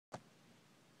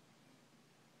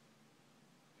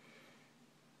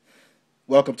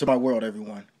Welcome to my world,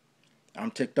 everyone.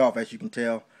 I'm ticked off, as you can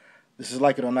tell. This is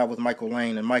Like It or Not with Michael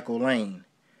Lane, and Michael Lane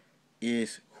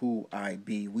is who I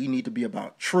be. We need to be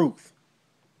about truth.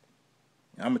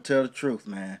 I'm going to tell the truth,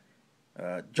 man.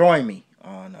 Join me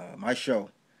on my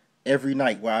show every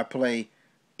night where I play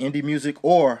indie music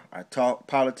or I talk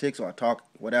politics or I talk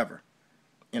whatever,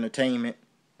 entertainment.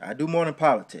 I do more than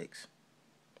politics,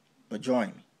 but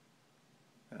join me.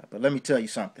 But let me tell you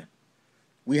something.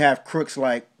 We have crooks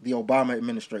like the Obama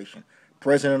administration,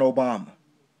 President Obama.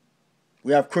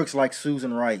 We have crooks like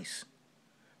Susan Rice.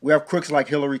 We have crooks like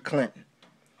Hillary Clinton.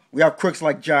 We have crooks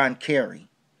like John Kerry.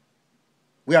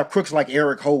 We have crooks like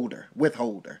Eric Holder,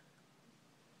 Withholder.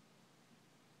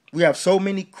 We have so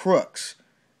many crooks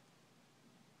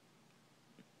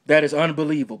that is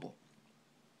unbelievable.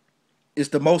 It's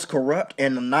the most corrupt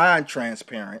and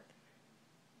non-transparent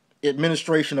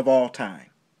administration of all time.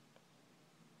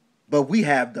 But we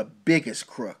have the biggest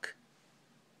crook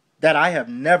that I have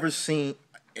never seen.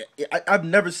 I've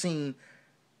never seen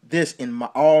this in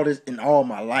all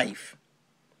my life.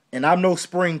 And I'm no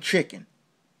spring chicken.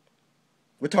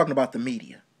 We're talking about the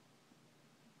media.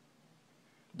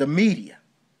 The media.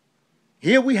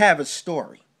 Here we have a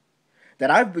story that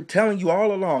I've been telling you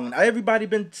all along, and everybody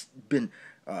been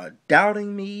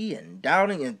doubting me and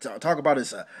talk about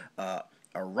it's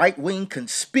a right-wing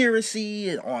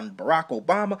conspiracy on Barack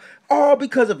Obama, all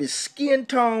because of his skin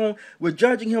tone. We're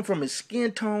judging him from his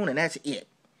skin tone, and that's it.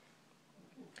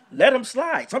 Let him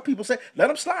slide. Some people say, let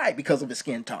him slide because of his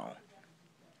skin tone.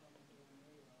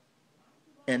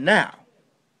 And now,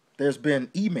 there's been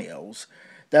emails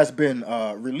that's been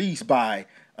released by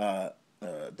the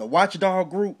Watchdog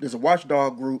Group. There's a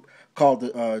Watchdog Group called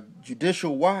the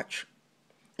Judicial Watch.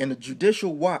 And the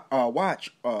Judicial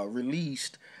Watch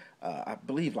released I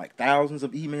believe like thousands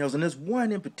of emails, and there's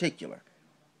one in particular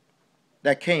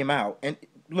that came out. And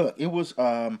look, it was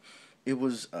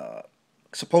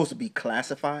supposed to be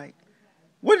classified.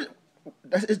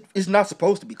 It's not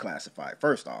supposed to be classified.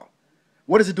 First off,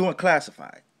 what is it doing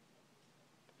classified?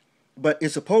 But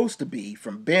it's supposed to be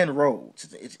from Ben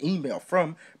Rhodes. It's email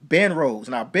from Ben Rhodes.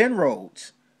 Now Ben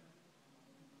Rhodes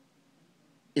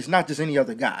is not just any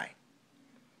other guy.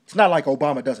 It's not like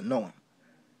Obama doesn't know him.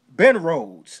 Ben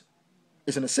Rhodes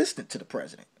is an assistant to the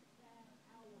president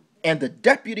and the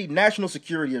deputy national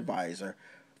security advisor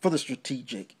for the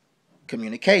strategic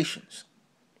communications.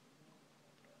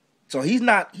 So he's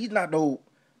not no,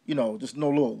 just no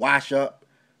little wash up,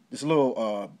 this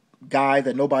little guy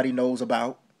that nobody knows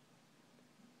about.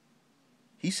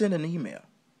 He sent an email,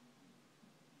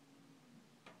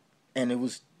 and it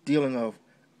was dealing of,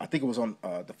 I think it was on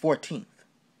the 14th,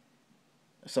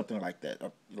 or something like that.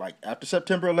 Like after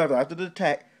September 11th, after the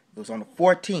attack, it was on the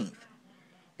 14th,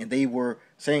 and they were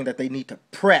saying that they need to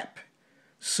prep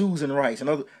Susan Rice. In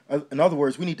other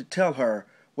words, we need to tell her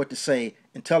what to say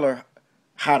and tell her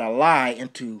how to lie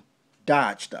and to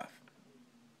dodge stuff.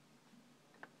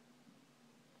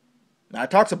 Now,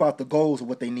 it talks about the goals of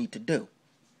what they need to do.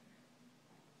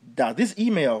 Now, this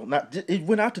email, it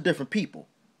went out to different people,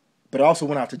 but it also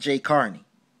went out to Jay Carney.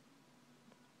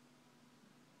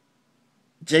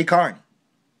 Jay Carney.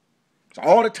 So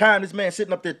all the time this man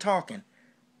sitting up there talking,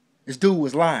 this dude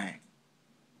was lying.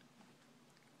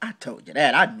 I told you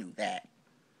that. I knew that.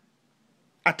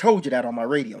 I told you that on my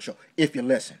radio show, if you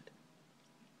listened.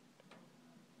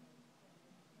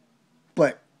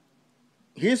 But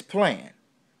his plan,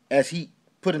 as he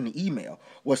put in the email,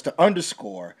 was to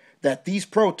underscore that these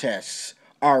protests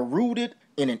are rooted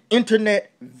in an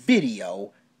internet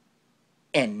video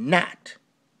and not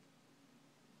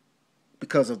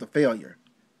because of the failure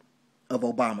of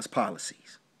Obama's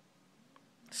policies.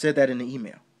 Said that in the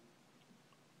email.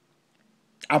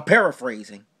 I'm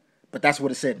paraphrasing, but that's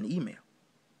what it said in the email.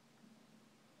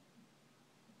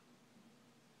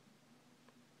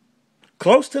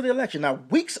 Close to the election, now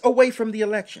weeks away from the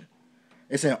election,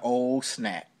 it's an old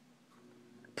snap.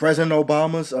 President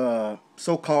Obama's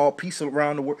so-called peace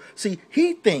around the world. See,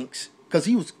 he thinks, because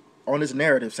he was on his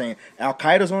narrative saying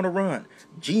Al-Qaeda's on the run,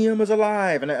 GM is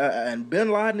alive, and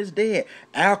Bin Laden is dead.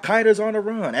 Al-Qaeda's on the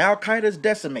run. Al-Qaeda's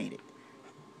decimated.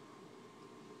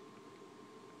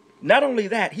 Not only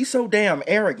that, he's so damn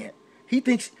arrogant. He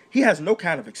thinks he has no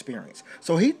kind of experience.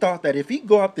 So he thought that if he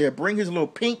go up there, bring his little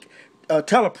pink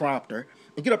teleprompter,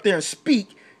 and get up there and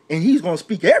speak, and he's going to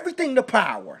speak everything to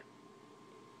power.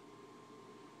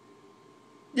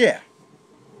 Yeah.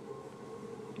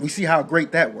 We see how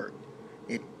great that worked.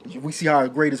 We see how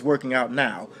great it's working out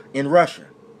now in Russia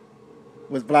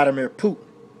with Vladimir Putin.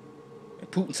 And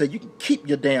Putin said, you can keep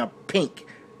your damn pink,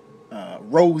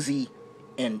 rosy,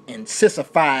 and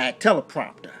sissified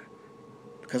teleprompter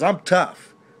because I'm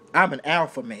tough. I'm an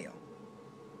alpha male.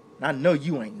 And I know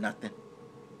you ain't nothing.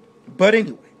 But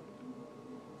anyway,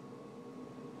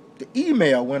 the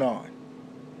email went on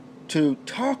to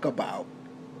talk about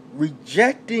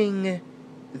rejecting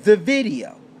the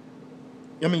video.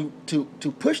 I mean, to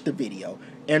push the video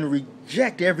and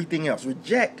reject everything else.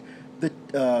 Reject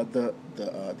the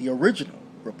original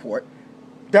report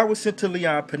that was sent to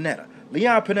Leon Panetta.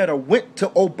 Leon Panetta went to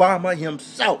Obama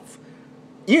himself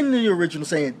in the original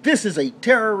saying, this is a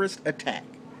terrorist attack.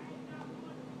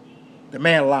 The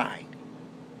man lied.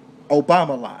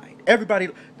 Obama lied. Everybody,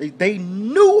 they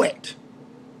knew it.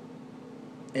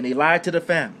 And they lied to the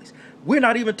families. We're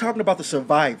not even talking about the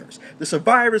survivors. The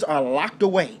survivors are locked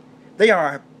away. They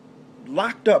are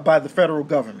locked up by the federal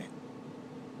government.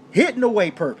 Hidden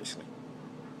away purposely.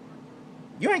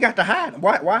 You ain't got to hide them.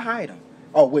 Why hide them?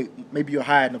 Oh, wait, maybe you're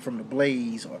hiding them from the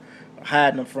blaze or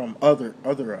hiding them from other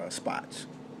spots.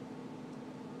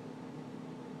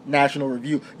 National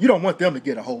Review. You don't want them to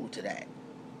get a hold to that.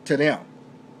 To them.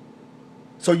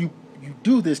 So you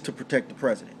do this to protect the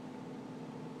president.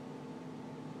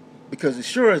 Because it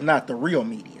sure is not the real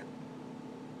media.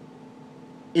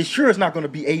 It sure is not going to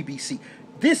be ABC.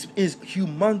 This is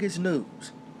humongous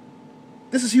news.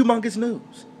 This is humongous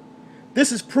news.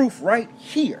 This is proof right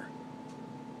here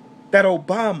that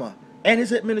Obama and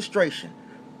his administration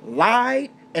lied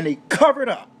and they covered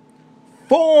up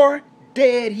 4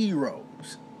 dead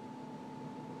heroes.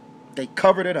 They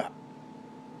covered it up.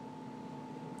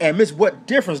 And Miss, what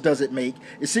difference does it make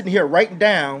is sitting here writing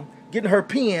down, getting her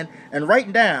pen and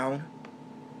writing down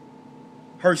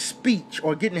her speech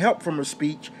or getting help from her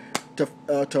speech to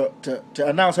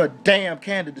announce her damn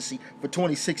candidacy for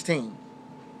 2016.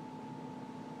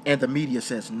 And the media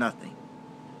says nothing.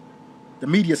 The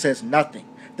media says nothing.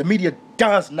 The media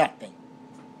does nothing.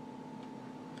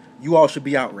 You all should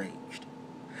be outraged.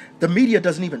 The media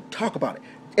doesn't even talk about it.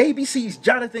 ABC's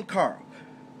Jonathan Karl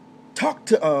talked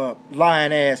to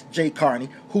lion-ass Jay Carney,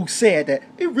 who said that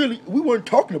we weren't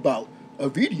talking about a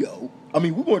video. I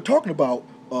mean, we weren't talking about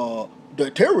the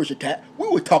terrorist attack. We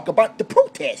were talking about the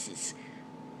protests.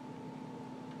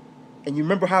 And you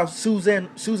remember how Susan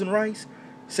Rice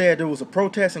said there was a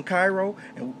protest in Cairo,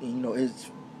 and you know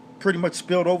it's pretty much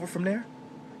spilled over from there?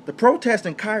 The protest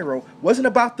in Cairo wasn't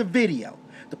about the video.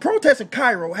 The protest in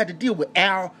Cairo had to deal with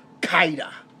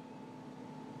Al-Qaeda.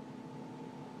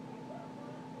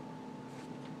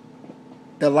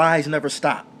 The lies never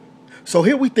stop. So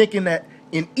here we thinking that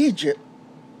in Egypt,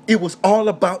 it was all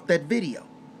about that video.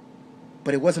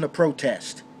 But it wasn't a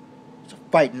protest. It was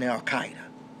a fight in Al-Qaeda.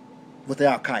 With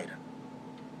Al-Qaeda.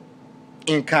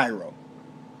 In Cairo.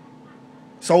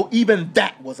 So even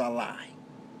that was a lie.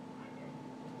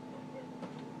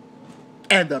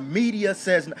 And the media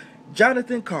says,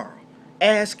 Jonathan Karl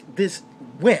asked this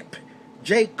wimp,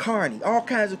 Jay Carney, all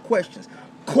kinds of questions,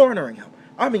 cornering him.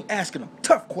 I mean, asking him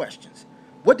tough questions.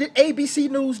 What did ABC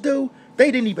News do?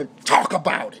 They didn't even talk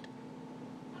about it.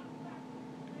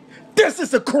 This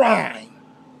is a crime.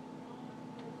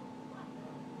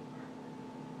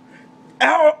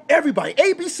 Everybody,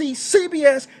 ABC,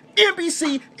 CBS,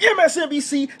 NBC,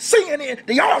 MSNBC, CNN,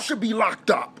 they all should be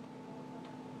locked up.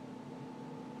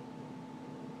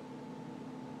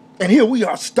 And here we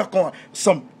are stuck on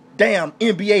some damn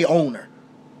NBA owner.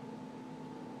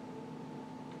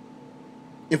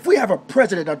 If we have a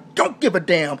president that don't give a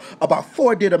damn about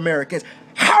 4 dead Americans,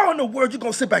 how in the world you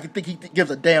gonna sit back and think he gives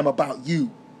a damn about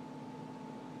you?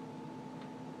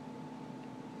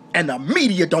 And the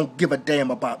media don't give a damn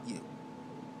about you.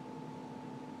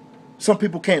 Some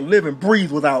people can't live and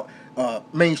breathe without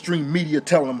mainstream media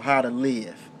telling them how to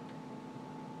live.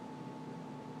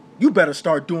 You better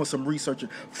start doing some research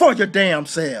for your damn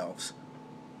selves.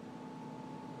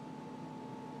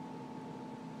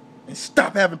 And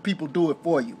stop having people do it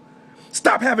for you.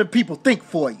 Stop having people think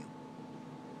for you.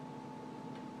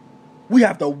 We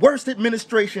have the worst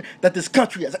administration that this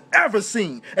country has ever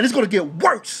seen. And it's going to get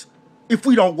worse if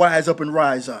we don't wise up and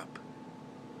rise up.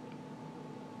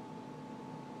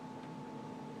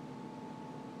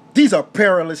 These are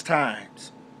perilous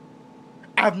times.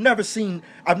 I've never seen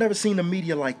the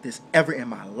media like this ever in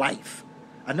my life.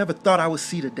 I never thought I would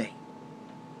see today.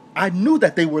 I knew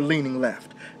that they were leaning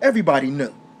left. Everybody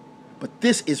knew. But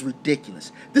this is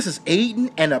ridiculous. This is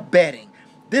aiding and abetting.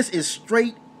 This is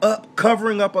straight up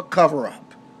covering up a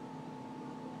cover-up.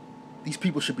 These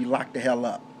people should be locked the hell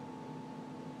up.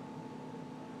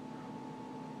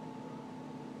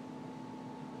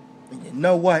 And you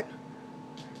know what?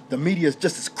 The media is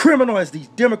just as criminal as these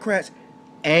Democrats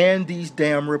and these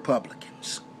damn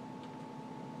Republicans.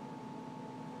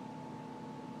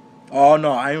 Oh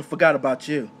no, I ain't forgot about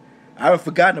you. I haven't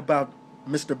forgotten about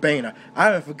Mr. Boehner. I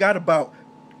haven't forgot about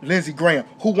Lindsey Graham,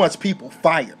 who wants people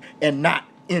fired and not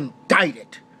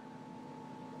indicted.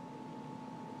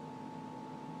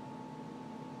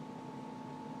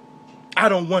 I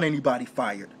don't want anybody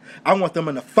fired. I want them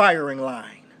in the firing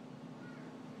line.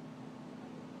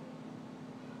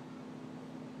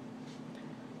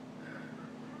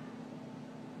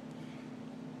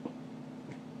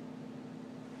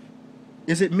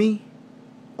 Is it me?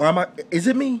 Or is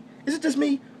it me? Is it just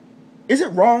me? Is it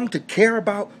wrong to care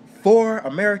about 4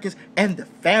 Americans and the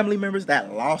family members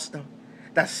that lost them,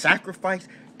 that sacrificed?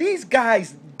 These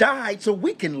guys died so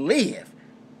we can live.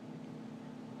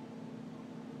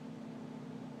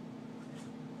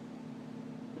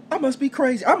 I must be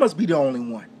crazy. I must be the only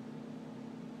one.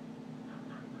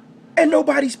 And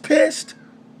nobody's pissed.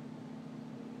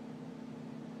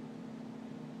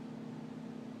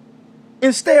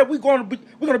 Instead, we're going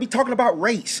to be talking about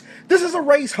race. This is a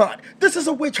race hunt. This is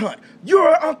a witch hunt.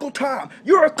 You're Uncle Tom.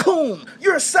 You're a coon.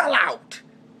 You're a sellout.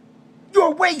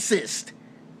 You're a racist.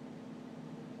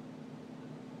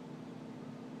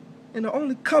 And the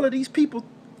only color these people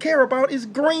care about is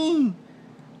green.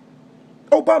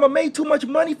 Obama made too much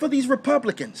money for these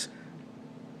Republicans.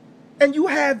 And you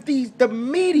have the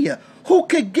media who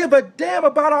could give a damn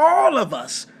about all of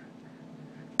us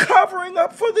covering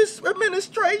up for this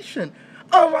administration,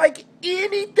 unlike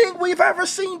anything we've ever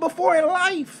seen before in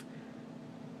life.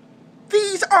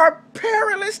 These are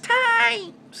perilous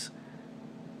times.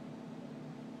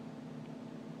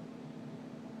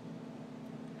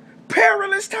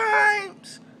 Perilous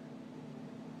times.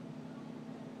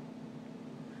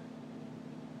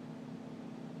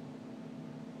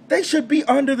 They should be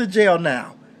under the jail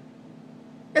now.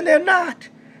 And they're not.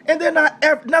 And they're not.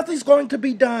 Nothing's going to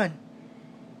be done.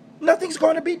 Nothing's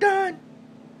going to be done.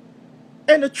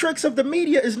 And the tricks of the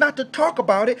media is not to talk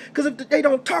about it, because if they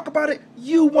don't talk about it,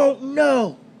 you won't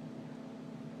know.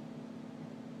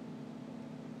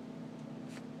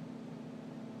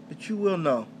 But you will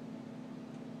know.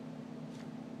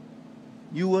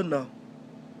 You will know.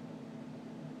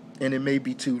 And it may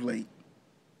be too late.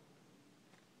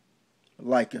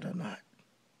 Like it or not.